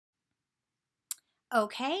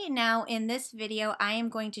Okay, now in this video I am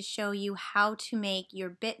going to show you how to make your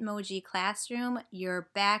Bitmoji Classroom your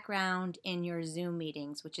background in your Zoom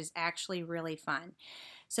meetings, which is actually really fun.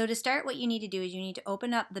 So to start, what you need to do is you need to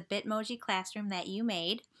open up the Bitmoji Classroom that you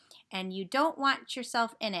made, and you don't want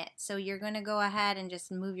yourself in it. So you're going to go ahead and just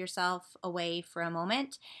move yourself away for a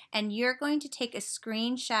moment, and you're going to take a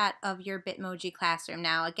screenshot of your Bitmoji Classroom.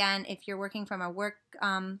 Now again, if you're working from a work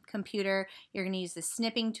computer, you're going to use the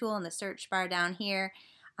snipping tool in the search bar down here.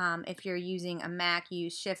 If you're using a Mac,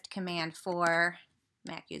 use Shift Command 4.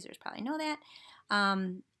 Mac users probably know that.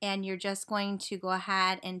 And you're just going to go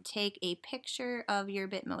ahead and take a picture of your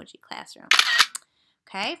Bitmoji Classroom.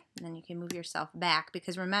 Okay, and then you can move yourself back,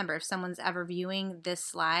 because remember, if someone's ever viewing this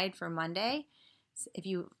slide for Monday, if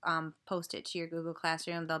you post it to your Google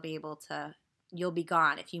Classroom, they'll be able to, you'll be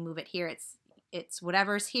gone. If you move it here, it's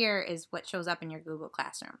whatever's here is what shows up in your Google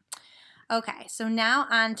Classroom. Okay, so now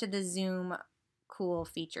on to the Zoom cool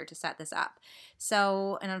feature to set this up.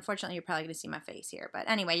 So, and unfortunately you're probably going to see my face here, but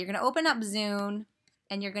anyway, you're going to open up Zoom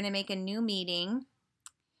and you're going to make a new meeting.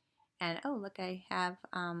 And oh, look, I have,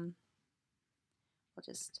 we'll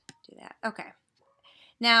just do that. Okay.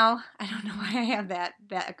 Now, I don't know why I have that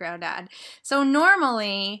background on. So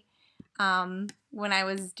normally, when I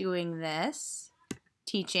was doing this,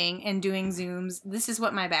 teaching and doing Zooms, this is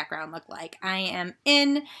what my background looked like. I am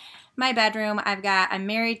in my bedroom. I'm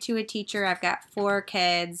married to a teacher. I've got 4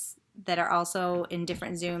 kids that are also in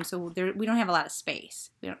different Zooms, so we don't have a lot of space.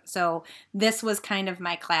 So this was kind of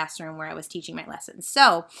my classroom where I was teaching my lessons.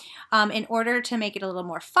 So in order to make it a little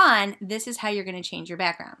more fun, this is how you're going to change your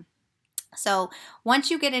background. So once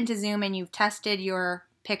you get into Zoom and you've tested your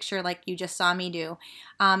picture like you just saw me do,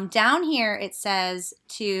 down here it says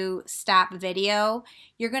to stop video.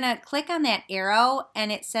 You're going to click on that arrow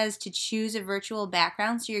and it says to choose a virtual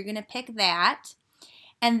background. So you're going to pick that.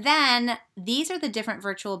 And then these are the different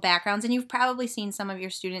virtual backgrounds, and you've probably seen some of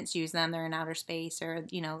your students use them. They're in outer space, or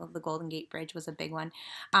you know, the Golden Gate Bridge was a big one.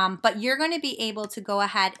 But you're going to be able to go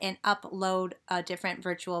ahead and upload a different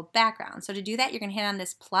virtual background. So to do that, you're going to hit on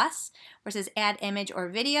this plus where it says add image or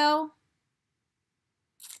video.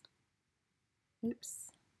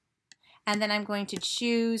 Oops. And then I'm going to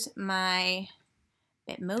choose my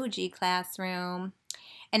Bitmoji Classroom.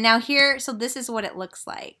 And now here, so this is what it looks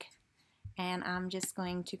like. And I'm just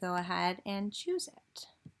going to go ahead and choose it.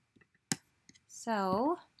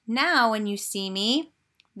 So now when you see me,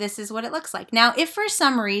 this is what it looks like. Now, if for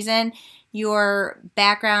some reason your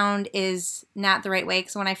background is not the right way,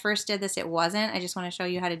 because when I first did this, it wasn't. I just want to show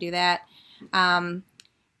you how to do that.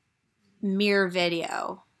 Mirror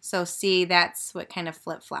video. So see, that's what kind of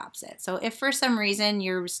flip-flops it. So if for some reason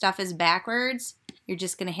your stuff is backwards, you're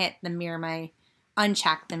just going to hit the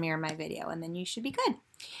uncheck the mirror my video, and then you should be good.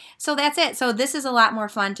 So that's it. So this is a lot more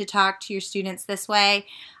fun to talk to your students this way.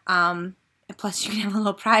 Plus you can have a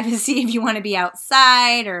little privacy if you want to be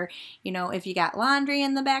outside, or you know, if you got laundry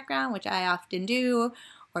in the background, which I often do,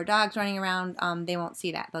 or dogs running around, they won't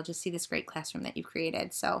see that. They'll just see this great classroom that you've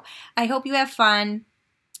created. So I hope you have fun.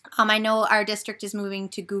 I know our district is moving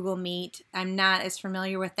to Google Meet. I'm not as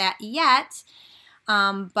familiar with that yet,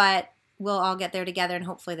 but we'll all get there together, and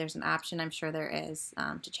hopefully there's an option, I'm sure there is,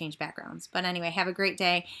 to change backgrounds. But anyway, have a great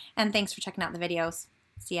day, and thanks for checking out the videos.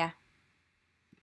 See ya.